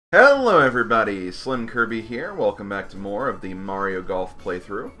Hello everybody, SlimKirby here. Welcome back to more of the Mario Golf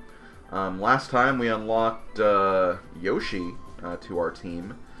playthrough. Last time we unlocked Yoshi to our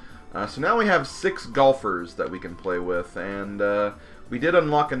team. So now we have 6 golfers that we can play with, and we did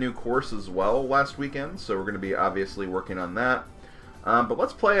unlock a new course as well last weekend, so we're going to be obviously working on that. But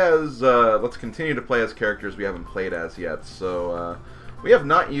let's continue to play as characters we haven't played as yet. So we have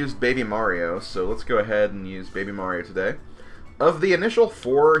not used Baby Mario, so let's go ahead and use Baby Mario today. Of the initial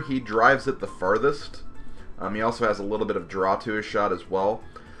 4, he drives it the farthest. He also has a little bit of draw to his shot as well.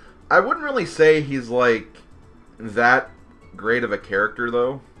 I wouldn't really say he's, like, that great of a character,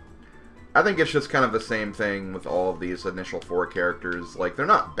 though. I think it's just kind of the same thing with all of these initial 4 characters. Like, they're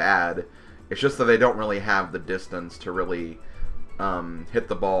not bad. It's just that they don't really have the distance to really hit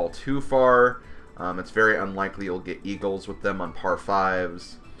the ball too far. It's very unlikely you'll get eagles with them on par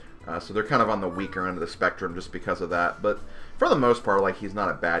 5s. So they're kind of on the weaker end of the spectrum just because of that. But for the most part, like, he's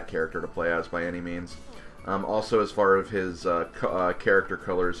not a bad character to play as by any means. Also, as far as his character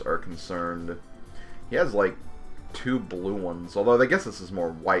colors are concerned, he has, like, 2 blue ones. Although I guess this is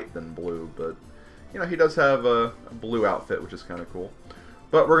more white than blue. But, you know, he does have a blue outfit, which is kind of cool.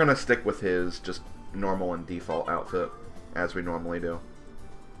 But we're going to stick with his just normal and default outfit, as we normally do.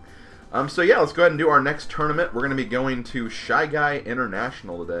 So yeah, let's go ahead and do our next tournament. We're going to be going to Shy Guy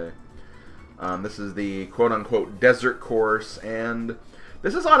International today. This is the quote-unquote desert course, and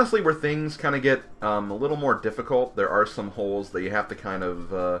this is honestly where things kind of get a little more difficult. There are some holes that you have to kind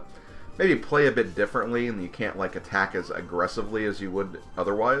of maybe play a bit differently, and you can't like attack as aggressively as you would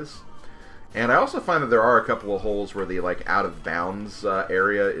otherwise. And I also find that there are a couple of holes where the like out-of-bounds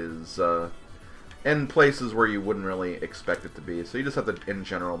area is in places where you wouldn't really expect it to be. So you just have to, in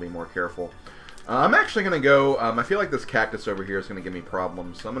general, be more careful. I'm actually going to go, I feel like this cactus over here is going to give me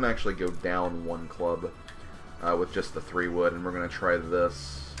problems, so I'm going to actually go down 1 club with just the 3-wood, and we're going to try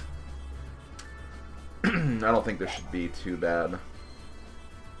this. I don't think this should be too bad.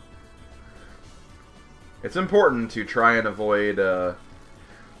 It's important to try and avoid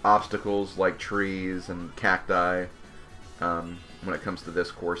obstacles like trees and cacti when it comes to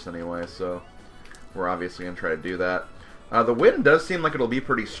this course anyway, so we're obviously going to try to do that. The wind does seem like it'll be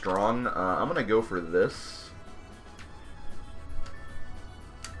pretty strong. I'm going to go for this.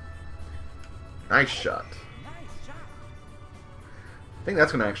 Nice shot. I think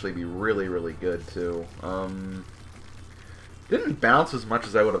that's going to actually be really, really good, too. Didn't bounce as much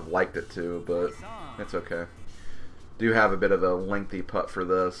as I would have liked it to, but it's okay. Do have a bit of a lengthy putt for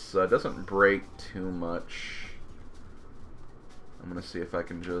this. Doesn't break too much. I'm going to see if I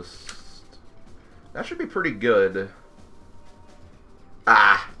can just... That should be pretty good.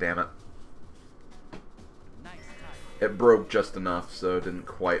 Ah, damn it. It broke just enough, so it didn't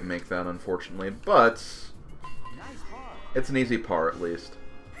quite make that, unfortunately. But it's an easy par, at least.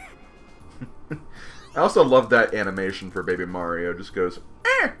 I also love that animation for Baby Mario. It just goes,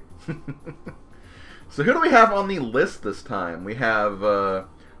 eh! So who do we have on the list this time? We have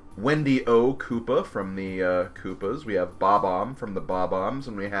Wendy O. Koopa from the Koopas. We have Bob-omb from the Bob-ombs.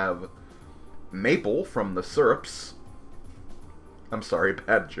 And we have Maple from the Syrups. I'm sorry,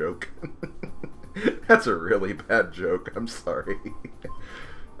 bad joke. That's a really bad joke. I'm sorry.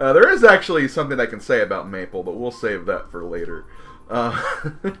 There is actually something I can say about Maple, but we'll save that for later.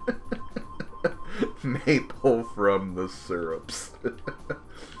 Maple from the Syrups.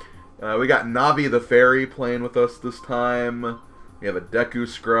 We got Navi the Fairy playing with us this time. We have a Deku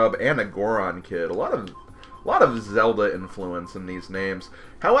Scrub and a Goron Kid. A lot of Zelda influence in these names.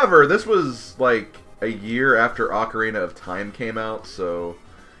 However, this was like a year after Ocarina of Time came out, so,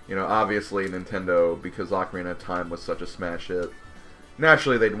 you know, obviously Nintendo, because Ocarina of Time was such a smash hit,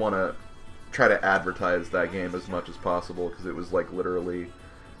 naturally they'd want to try to advertise that game as much as possible, because it was like literally,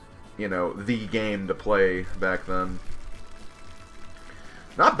 you know, the game to play back then.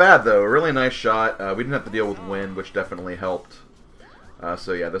 Not bad though, a really nice shot. We didn't have to deal with wind, which definitely helped.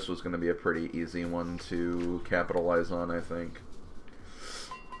 So yeah, this was going to be a pretty easy one to capitalize on, I think.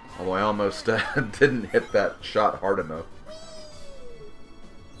 Although I almost didn't hit that shot hard enough.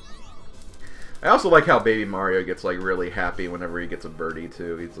 I also like how Baby Mario gets like really happy whenever he gets a birdie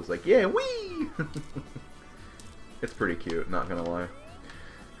too. He's just like, yeah, wee! It's pretty cute, not gonna lie.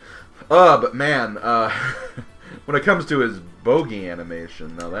 But man, when it comes to his bogey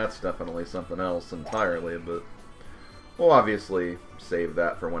animation, now that's definitely something else entirely, but we'll obviously save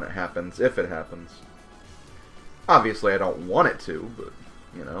that for when it happens, if it happens. Obviously, I don't want it to, but,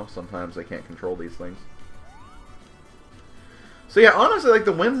 you know, sometimes I can't control these things. So yeah, honestly, like,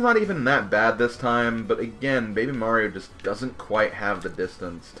 the wind's not even that bad this time, but again, Baby Mario just doesn't quite have the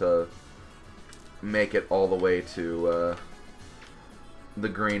distance to make it all the way to the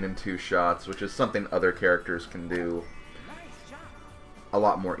green in 2 shots, which is something other characters can do a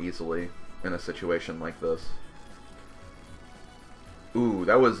lot more easily in a situation like this. Ooh,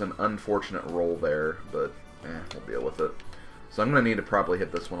 that was an unfortunate roll there, but we'll deal with it. So I'm going to need to probably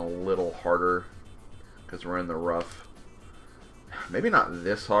hit this one a little harder because we're in the rough. Maybe not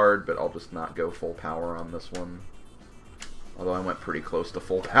this hard, but I'll just not go full power on this one. Although I went pretty close to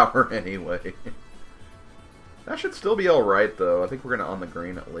full power anyway. That should still be alright, though. I think we're going to on the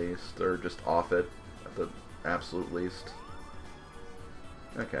green at least, or just off it at the absolute least.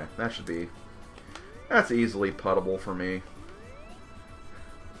 Okay, that should be... That's easily puttable for me.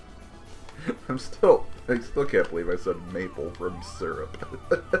 I still can't believe I said maple from syrup.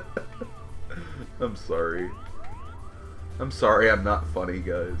 I'm sorry. I'm sorry I'm not funny,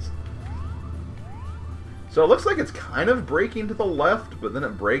 guys. So it looks like it's kind of breaking to the left, but then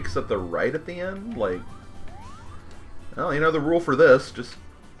it breaks at the right at the end. Like, well, you know the rule for this. Just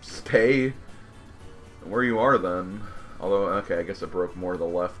stay where you are then. Although, okay, I guess it broke more to the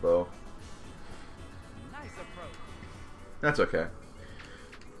left, though. Nice approach. That's okay.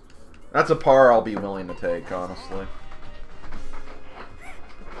 That's a par I'll be willing to take, honestly.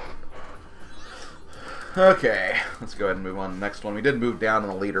 Okay, let's go ahead and move on to the next one. We did move down on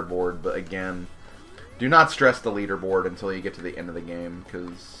the leaderboard, but again, do not stress the leaderboard until you get to the end of the game,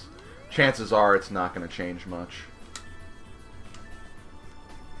 because chances are it's not going to change much.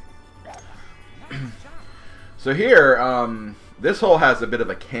 So here, this hole has a bit of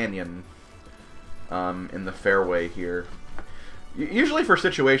a canyon in the fairway here. Usually for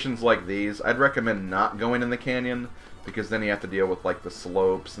situations like these, I'd recommend not going in the canyon, because then you have to deal with like the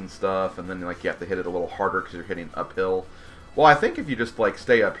slopes and stuff, and then like you have to hit it a little harder because you're hitting uphill. Well, I think if you just like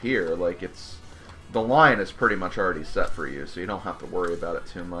stay up here, like the line is pretty much already set for you, so you don't have to worry about it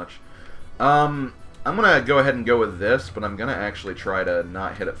too much. I'm gonna go ahead and go with this, but I'm gonna actually try to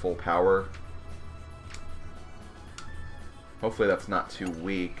not hit it full power. Hopefully that's not too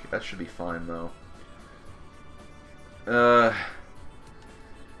weak. That should be fine though.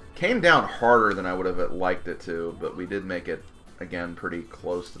 Came down harder than I would have liked it to, but we did make it, again, pretty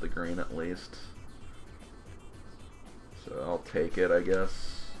close to the green at least. So I'll take it, I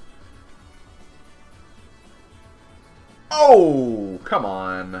guess. Oh, come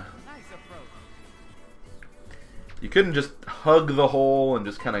on. Nice approach. You couldn't just hug the hole and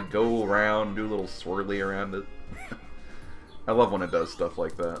just kind of go around, do a little swirly around it. I love when it does stuff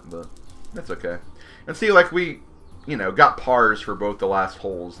like that, but that's okay. And see, like we... you know, got pars for both the last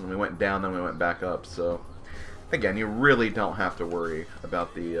holes, and we went down, then we went back up, so again, you really don't have to worry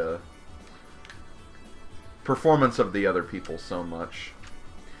about the performance of the other people so much.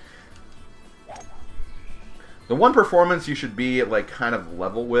 The one performance you should be, like, kind of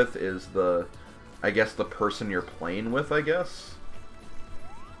level with is the, I guess, the person you're playing with, I guess.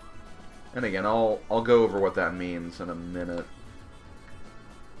 And again, I'll go over what that means in a minute.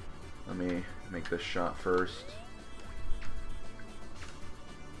 Let me make this shot first.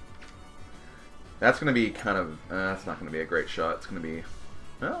 That's going to be kind of... that's not going to be a great shot. It's going to be...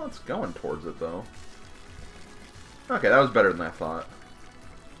 well, it's going towards it, though. Okay, that was better than I thought.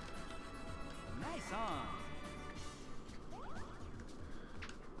 Nice on.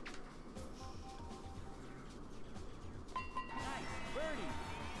 Nice birdie.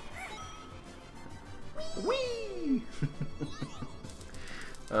 Whee!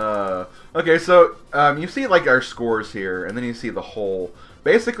 Okay, so you see like our scores here, and then you see the hole.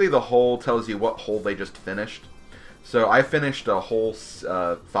 Basically, the hole tells you what hole they just finished. So I finished a hole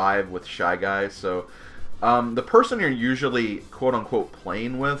 5 with Shy Guy. So the person you're usually quote-unquote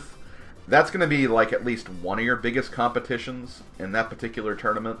playing with, that's going to be like at least one of your biggest competitions in that particular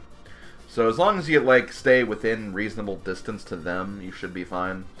tournament. So as long as you like stay within reasonable distance to them, you should be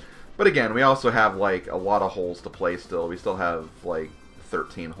fine. But again, we also have like a lot of holes to play still. We still have like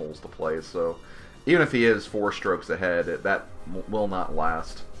 13 holes to play, so even if he is 4 strokes ahead, that will not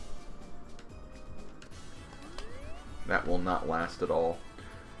last. That will not last at all.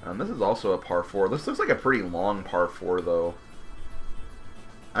 This is also a par 4. This looks like a pretty long par 4, though.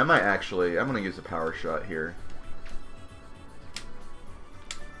 I might actually... I'm going to use a power shot here.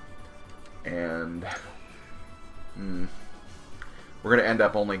 And... we're going to end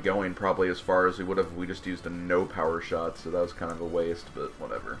up only going probably as far as we would have if we just used a no power shot, so that was kind of a waste, but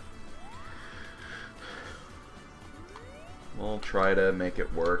whatever. We'll try to make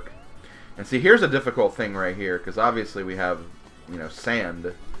it work. And see, here's a difficult thing right here, because obviously we have, you know,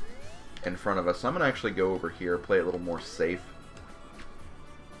 sand in front of us. So I'm going to actually go over here, play it a little more safe.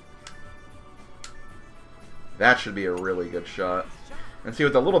 That should be a really good shot. And see,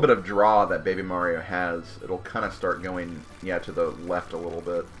 with a little bit of draw that Baby Mario has, it'll kind of start going, yeah, to the left a little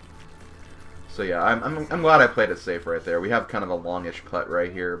bit. So yeah, I'm glad I played it safe right there. We have kind of a longish putt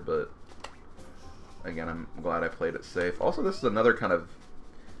right here, but again, I'm glad I played it safe. Also, this is another kind of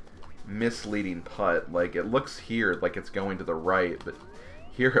misleading putt. Like, it looks here like it's going to the right, but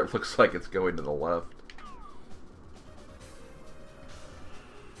here it looks like it's going to the left.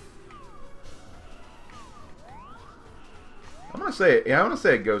 I'm gonna say, yeah, I want to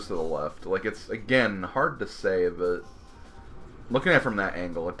say it goes to the left. Like, it's, again, hard to say, but looking at it from that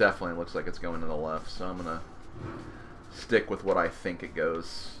angle, it definitely looks like it's going to the left. So I'm gonna stick with what I think it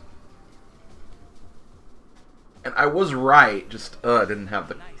goes. And I was right, just I didn't have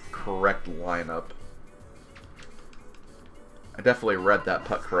the correct lineup. I definitely read that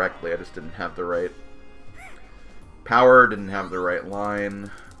putt correctly, I just didn't have the right power, didn't have the right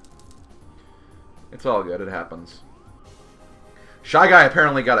line. It's all good, it happens. Shy Guy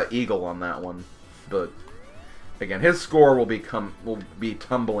apparently got an eagle on that one, but again, his score will be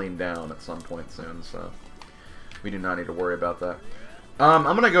tumbling down at some point soon, so we do not need to worry about that. I'm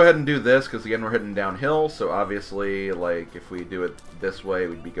gonna go ahead and do this because again we're heading downhill, so obviously, like, if we do it this way,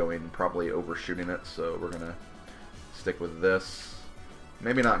 we'd be going probably overshooting it. So we're gonna stick with this.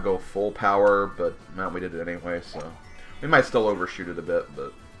 Maybe not go full power, but we did it anyway, so we might still overshoot it a bit,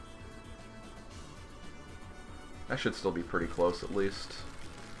 but that should still be pretty close at least.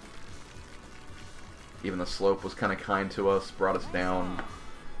 Even the slope was kind of kind to us, brought us down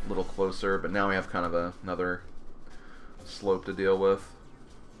a little closer, but now we have kind of another slope to deal with.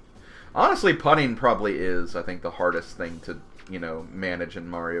 Honestly, putting probably is, I think, the hardest thing to, you know, manage in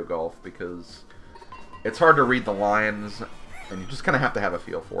Mario Golf, because it's hard to read the lines, and you just kind of have to have a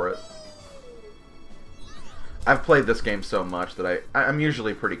feel for it. I've played this game so much that I'm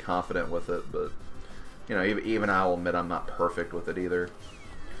usually pretty confident with it, but, you know, even I'll admit I'm not perfect with it either.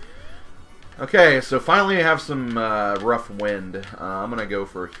 Okay, so finally we have some rough wind. I'm going to go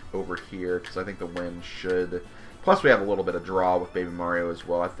for over here, because I think the wind should... Plus we have a little bit of draw with Baby Mario as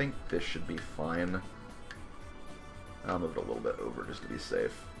well. I think this should be fine. I'll move it a little bit over just to be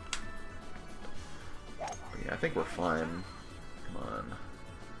safe. But yeah, I think we're fine. Come on.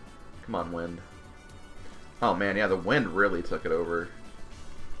 Come on, wind. Oh man, yeah, the wind really took it over.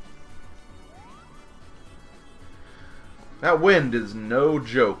 That wind is no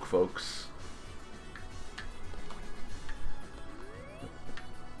joke, folks.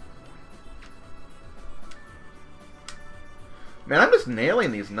 Man, I'm just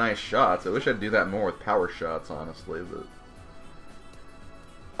nailing these nice shots. I wish I'd do that more with power shots, honestly, but...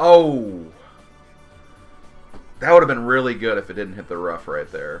 Oh! That would have been really good if it didn't hit the rough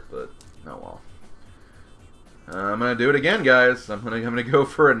right there, but oh well. I'm going to do it again, guys. I'm gonna go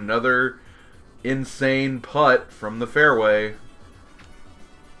for another insane putt from the fairway.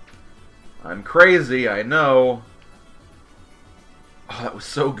 I'm crazy, I know. Oh, that was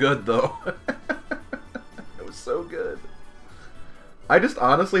so good, though. That was so good. I just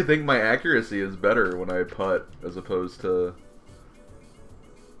honestly think my accuracy is better when I putt as opposed to...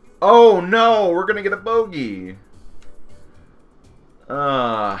 Oh no, we're gonna get a bogey.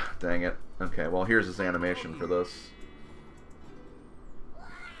 Ah, dang it. Okay, well here's this animation for this.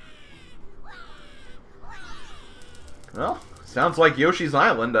 Well, sounds like Yoshi's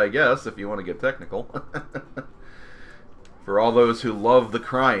Island, I guess, if you want to get technical. For all those who love the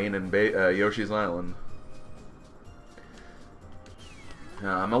crying in Yoshi's Island.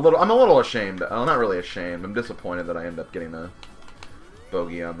 I'm a little ashamed. Oh, not really ashamed. I'm disappointed that I end up getting a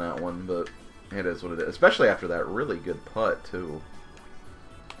bogey on that one, but it is what it is. Especially after that really good putt, too.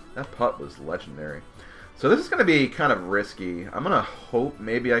 That putt was legendary. So this is going to be kind of risky. I'm going to hope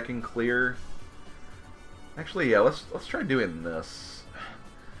maybe I can clear. Actually, yeah, let's try doing this.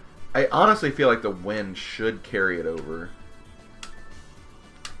 I honestly feel like the wind should carry it over.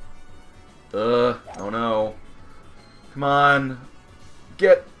 Oh no. Come on.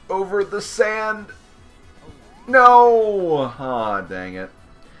 Get over the sand. No! Ah, dang it.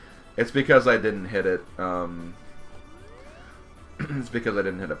 It's because I didn't hit it. It's because I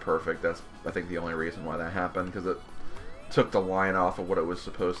didn't hit it perfect. That's, I think, the only reason why that happened, because it took the line off of what it was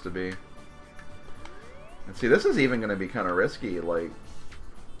supposed to be. And see, this is even going to be kind of risky. Like,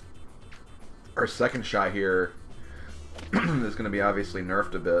 our second shot here is going to be obviously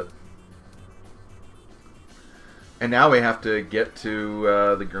nerfed a bit. And now we have to get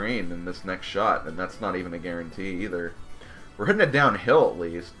to the green in this next shot, and that's not even a guarantee either. We're hitting it downhill at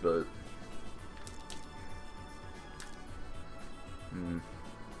least, but...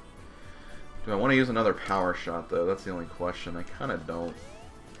 Do I want to use another power shot, though? That's the only question. I kind of don't.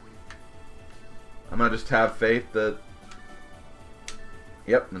 I'm going to just have faith that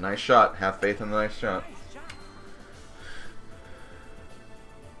Yep, a nice shot. Have faith in the nice shot.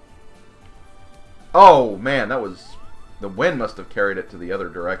 Oh, man, that was... The wind must have carried it to the other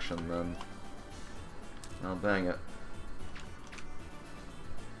direction, then. Oh, dang it.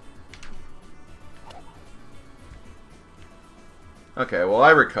 Okay, well,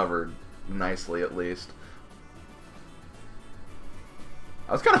 I recovered nicely, at least.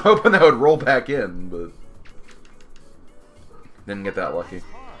 I was kind of hoping that would roll back in, but... Didn't get that lucky.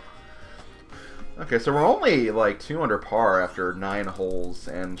 Okay, so we're only like 2 under par after 9 holes,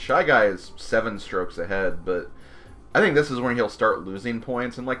 and Shy Guy is 7 strokes ahead, but I think this is when he'll start losing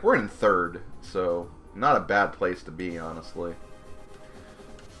points, and like we're in 3rd, so not a bad place to be, honestly.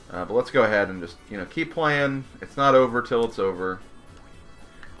 But let's go ahead and just, you know, keep playing. It's not over till it's over.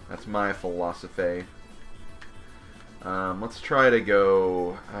 That's my philosophy. Let's try to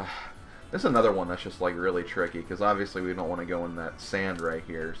go... this is another one that's just like really tricky, because obviously we don't want to go in that sand right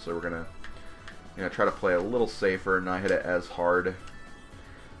here, so we're going to try to play a little safer, not hit it as hard.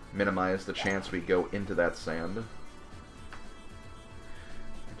 Minimize the chance we go into that sand.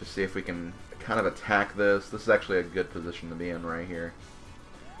 Just see if we can kind of attack this. This is actually a good position to be in right here.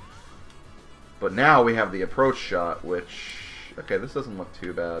 But now we have the approach shot, which... Okay, this doesn't look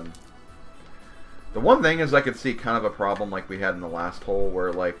too bad. The one thing is I could see kind of a problem like we had in the last hole,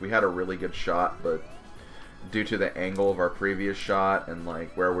 where like we had a really good shot, but due to the angle of our previous shot and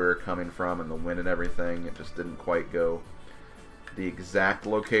like where we were coming from and the wind and everything, it just didn't quite go the exact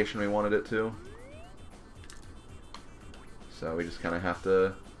location we wanted it to. So we just kind of have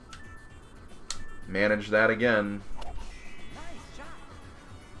to manage that again.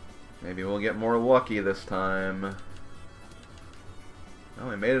 Maybe we'll get more lucky this time. Oh,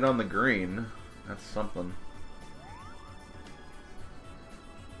 we made it on the green. That's something.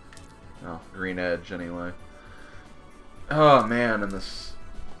 Oh, green edge anyway. Oh man, and this...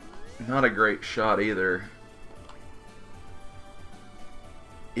 Not a great shot either.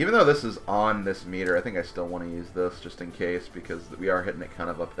 Even though this is on this meter, I think I still want to use this just in case, because we are hitting it kind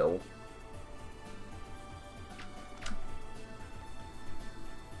of uphill.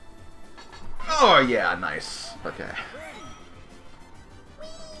 Oh yeah, nice. Okay.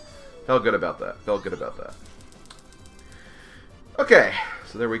 Felt good about that. Felt good about that. Okay,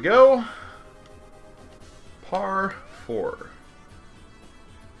 so there we go. Par 4.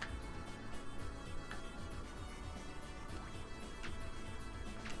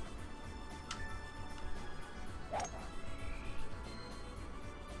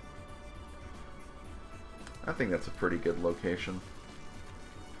 I think that's a pretty good location.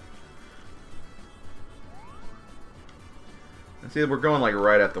 And see, we're going like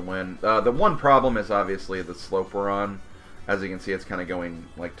right at the wind. The one problem is obviously the slope we're on. As you can see, it's kind of going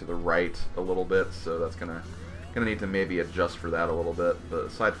like to the right a little bit, so that's gonna need to maybe adjust for that a little bit. But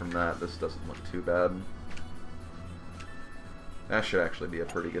aside from that, this doesn't look too bad. That should actually be a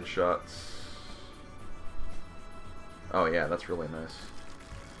pretty good shot. Oh yeah, that's really nice.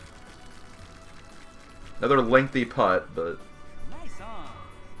 Another lengthy putt, but Nice on.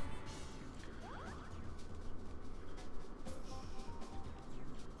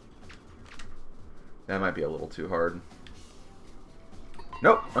 that might be a little too hard.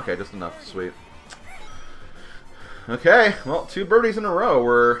 Nope. Okay, just enough. Sweet. Okay, well, 2 birdies in a row.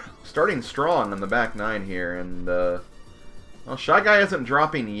 We're starting strong on the back 9 here, and well, Shy Guy isn't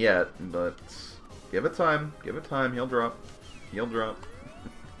dropping yet, but give it time. Give it time. He'll drop. He'll drop.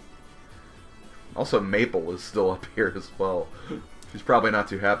 Also, Maple is still up here as well. She's probably not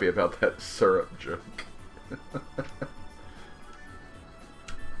too happy about that syrup joke.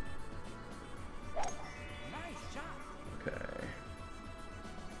 Okay.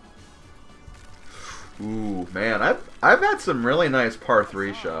 Ooh, man, I've had some really nice par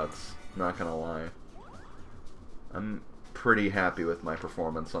 3 shots. Not gonna lie. I'm pretty happy with my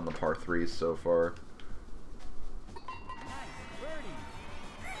performance on the par 3s so far.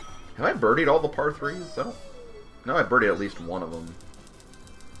 Have I birdied all the par 3s? I don't... No, I birdied at least one of them.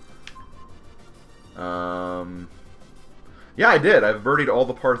 Yeah, I did. I've birdied all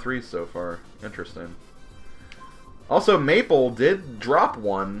the par 3s so far. Interesting. Also, Maple did drop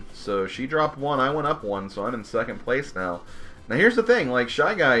one, so she dropped one, I went up one, so I'm in 2nd place now. Now here's the thing, like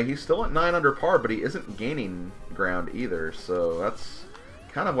Shy Guy, he's still at 9 under par, but he isn't gaining ground either, so that's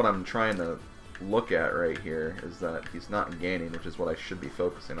kind of what I'm trying to look at right here, is that he's not gaining, which is what I should be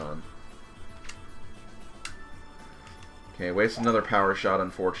focusing on. Okay, waste another power shot,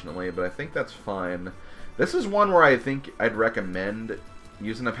 unfortunately, but I think that's fine. This is one where I think I'd recommend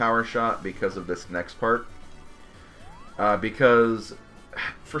using a power shot because of this next part. Because,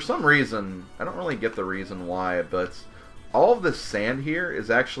 for some reason, I don't really get the reason why, but all of this sand here is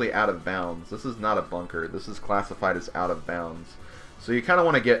actually out of bounds. This is not a bunker. This is classified as out of bounds. So you kind of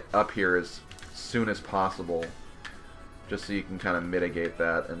want to get up here as soon as possible, just so you can kind of mitigate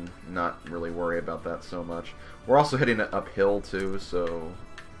that and not really worry about that so much. We're also hitting it uphill too, so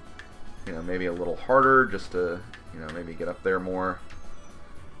you know, maybe a little harder just to, you know, maybe get up there more.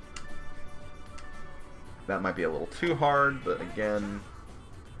 That might be a little too hard, but again,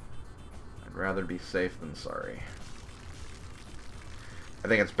 I'd rather be safe than sorry. I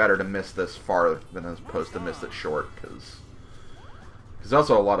think it's better to miss this far than as opposed to miss it short, because there's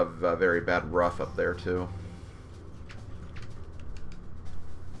also a lot of very bad rough up there too.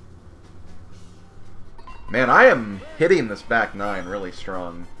 Man, I am hitting this back nine really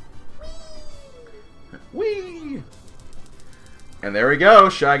strong. Whee! And there we go,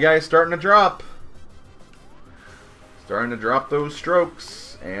 Shy Guy's starting to drop. Starting to drop those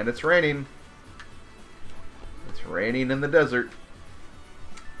strokes, and it's raining. It's raining in the desert.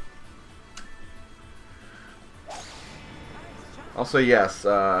 Also, yes,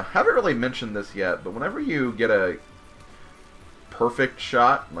 haven't really mentioned this yet, but whenever you get a perfect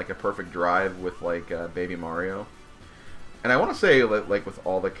shot, like a perfect drive with like Baby Mario, and I want to say like with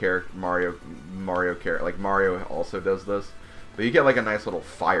all the Mario also does this, but you get like a nice little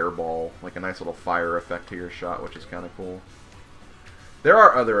fireball, like a nice little fire effect to your shot, which is kind of cool. There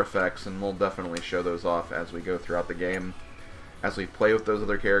are other effects, and we'll definitely show those off as we go throughout the game, as we play with those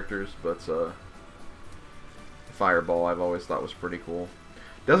other characters, but fireball I've always thought was pretty cool.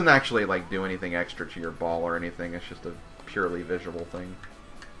 Doesn't actually like do anything extra to your ball or anything, it's just a purely visual thing.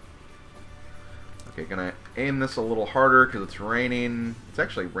 Okay, gonna aim this a little harder because it's raining. It's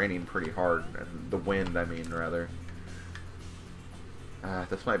actually raining pretty hard. The wind, I mean, rather.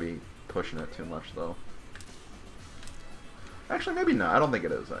 This might be pushing it too much, though. Actually, maybe not. I don't think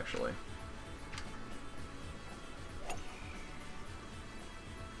it is, actually.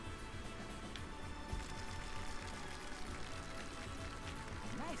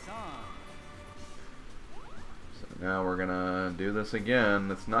 Now we're gonna do this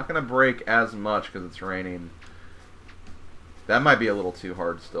again. It's not gonna break as much because it's raining. That might be a little too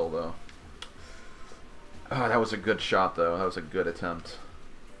hard still, though. Oh, that was a good shot, though. That was a good attempt.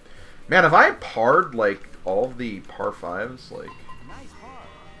 Man, if I parred, like, all of the par 5s, like...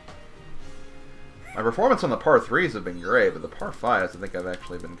 My performance on the par 3s have been great, but the par 5s, I think I've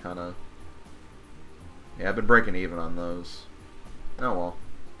actually been kind of... Yeah, I've been breaking even on those. Oh, well.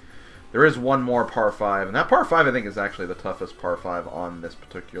 There is one more par 5, and that par 5 I think is actually the toughest par 5 on this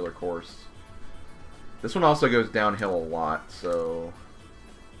particular course. This one also goes downhill a lot, so...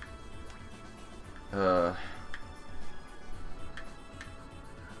 kind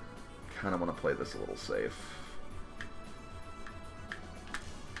of want to play this a little safe.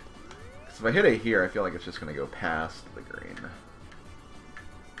 'Cause if I hit it here, I feel like it's just going to go past the green.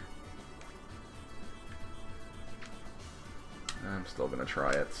 I'm still going to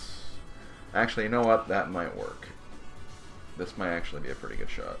try it. Actually, you know what? That might work. This might actually be a pretty good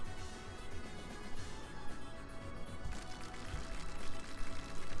shot.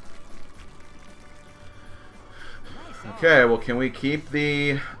 Okay, well, can we keep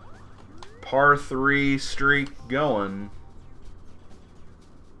the par 3 streak going?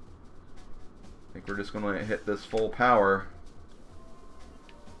 I think we're just going to hit this full power.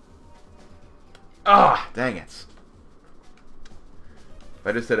 Ah, dang it. If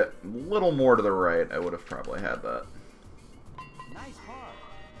I just hit it a little more to the right, I would have probably had that. Nice par.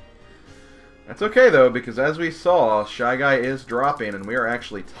 That's okay, though, because as we saw, Shy Guy is dropping, and we are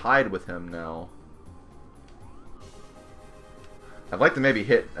actually tied with him now. I'd like to maybe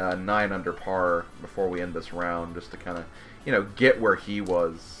hit 9 under par before we end this round, just to kind of, you know, get where he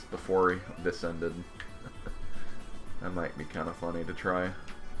was before this ended. That might be kind of funny to try.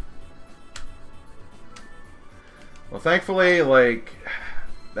 Well, thankfully, like,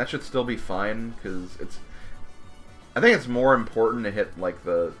 that should still be fine, because it's... I think it's more important to hit, like,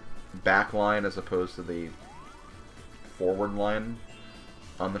 the back line as opposed to the forward line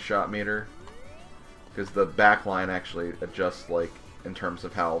on the shot meter. Because the back line actually adjusts, like, in terms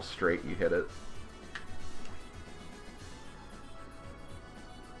of how straight you hit it.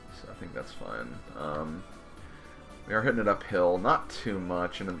 So I think that's fine. We are hitting it uphill, not too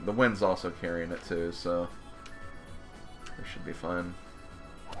much, and the wind's also carrying it too, so... We should be fine.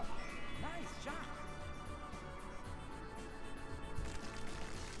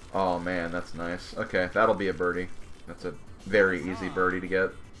 Oh man, that's nice. Okay, that'll be a birdie. That's a very easy birdie to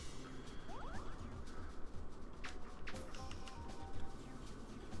get.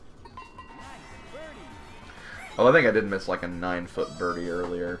 Well, I think I did miss like a 9-foot birdie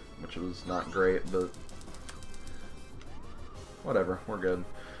earlier, which was not great, but whatever, we're good.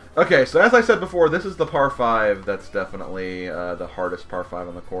 Okay, so as I said before, this is the par 5 that's definitely the hardest par 5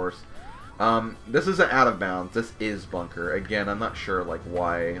 on the course. This isn't out of bounds. This is bunker. Again, I'm not sure like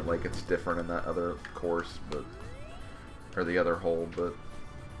why like it's different in that other course, but or the other hole, but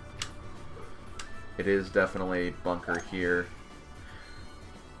it is definitely bunker here.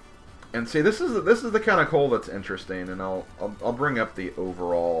 And see, this is the kind of hole that's interesting, and I'll bring up the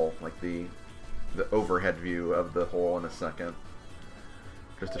overall like the overhead view of the hole in a second,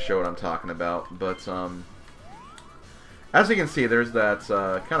 just to show what I'm talking about. But as you can see, there's that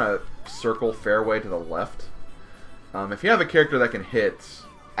kind of circle fairway to the left. If you have a character that can hit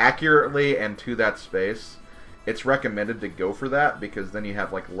accurately and to that space, it's recommended to go for that, because then you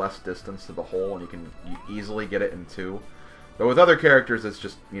have like less distance to the hole and you can easily get it in 2. But with other characters, it's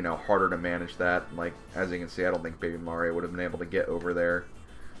just, you know, harder to manage that. Like, as you can see, I don't think Baby Mario would have been able to get over there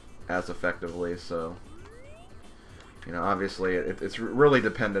as effectively, so... You know, obviously, it's really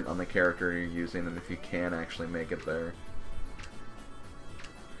dependent on the character you're using and if you can actually make it there.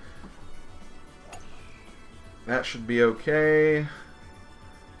 That should be okay.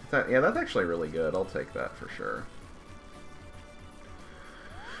 Yeah, that's actually really good. I'll take that for sure.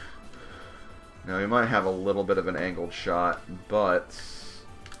 Now, we might have a little bit of an angled shot, but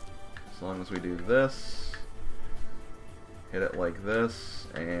as long as we do this, hit it like this,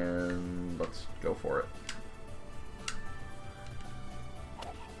 and let's go for it.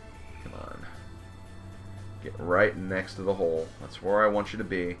 Come on. Get right next to the hole. That's where I want you to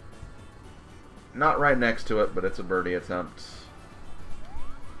be. Not right next to it, but it's a birdie attempt.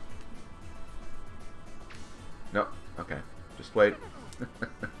 Nope. Okay. Just wait.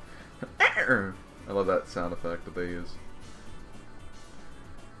 I love that sound effect that they use.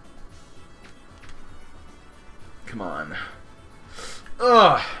 Come on.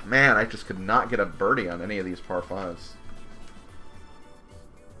 Ugh, man, I just could not get a birdie on any of these par 5s.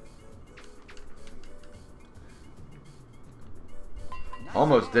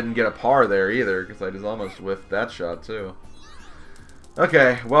 Almost didn't get a par there either, because I just almost whiffed that shot too.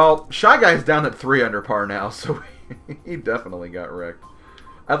 Okay, well, Shy Guy's down at 3 under par now, so he definitely got wrecked.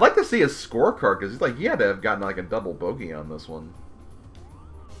 I'd like to see his scorecard, because he's like, he had to have gotten like a double bogey on this one.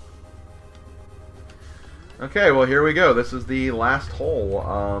 Okay, well, here we go. This is the last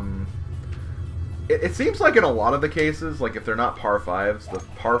hole. It seems like in a lot of the cases, like if they're not par 5s, the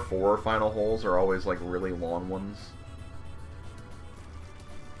par 4 final holes are always like really long ones.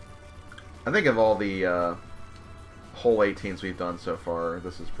 I think of all the hole 18s we've done so far,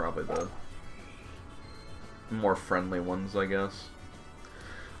 this is probably the more friendly ones, I guess.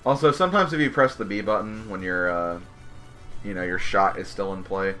 Also, sometimes if you press the B button when your, you know, your shot is still in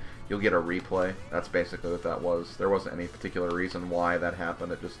play, you'll get a replay. That's basically what that was. There wasn't any particular reason why that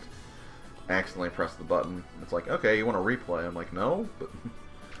happened. It just accidentally pressed the button. It's like, okay, you want a replay? I'm like, no, but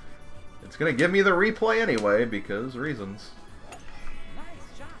it's gonna give me the replay anyway because reasons.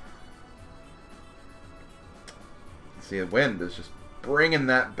 See, the wind is just bringing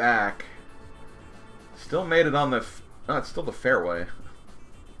that back. Still made it on the... oh, it's still the fairway.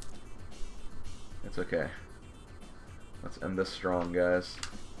 It's okay. Let's end this strong, guys.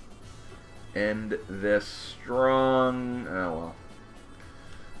 End this strong. Oh, well.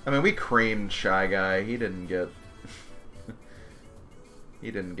 I mean, we creamed Shy Guy. He didn't get...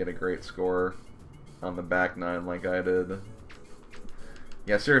 he didn't get a great score on the back nine like I did.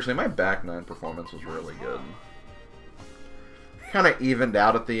 Yeah, seriously, my back nine performance was really good. Kind of evened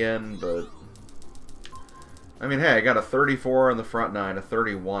out at the end, but... I mean, hey, I got a 34 on the front nine, a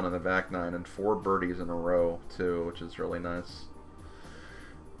 31 on the back nine, and 4 birdies in a row, too, which is really nice.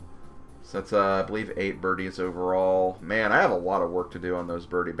 So that's, I believe, 8 birdies overall. Man, I have a lot of work to do on those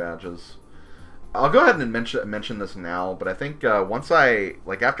birdie badges. I'll go ahead and mention this now, but I think once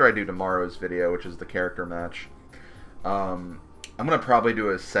after I do tomorrow's video, which is the character match, I'm going to probably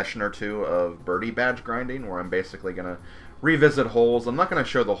do a session or 2 of birdie badge grinding, where I'm basically going to revisit holes. I'm not going to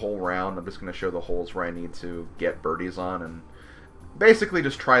show the whole round. I'm just going to show the holes where I need to get birdies on and basically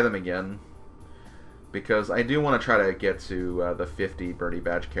just try them again. Because I do want to try to get to the 50 birdie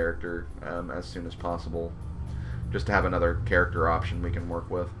badge character as soon as possible. Just to have another character option we can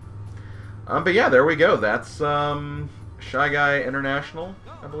work with. But yeah, there we go. That's Shy Guy International,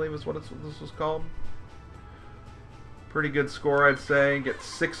 I believe is what this was called. Pretty good score, I'd say. Get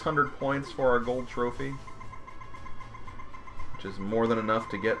 600 points for our gold trophy, which is more than enough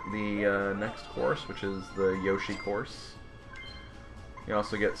to get the next course, which is the Yoshi course. You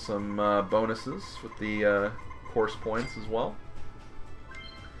also get some bonuses with the course points as well.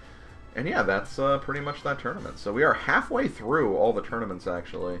 And yeah, that's pretty much that tournament. So we are halfway through all the tournaments,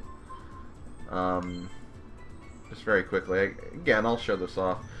 actually. just very quickly. Again, I'll show this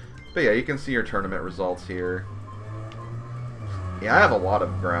off. But yeah, you can see your tournament results here. Yeah, I have a lot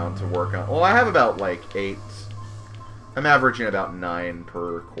of ground to work on. Well, I have about, like, 8. I'm averaging about 9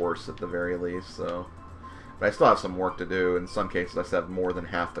 per course at the very least, so... But I still have some work to do. In some cases, I still have more than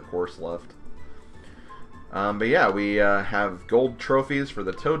half the course left. But yeah, we have gold trophies for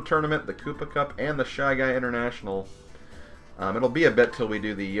the Toad Tournament, the Koopa Cup, and the Shy Guy International. It'll be a bit till we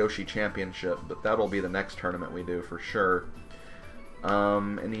do the Yoshi Championship, but that'll be the next tournament we do for sure.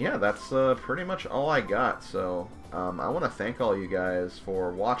 And yeah, that's pretty much all I got. So I want to thank all you guys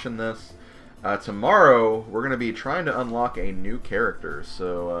for watching this. Tomorrow, we're going to be trying to unlock a new character,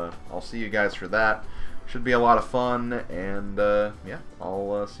 so I'll see you guys for that. Should be a lot of fun, and yeah,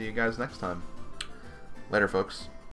 I'll see you guys next time. Later, folks.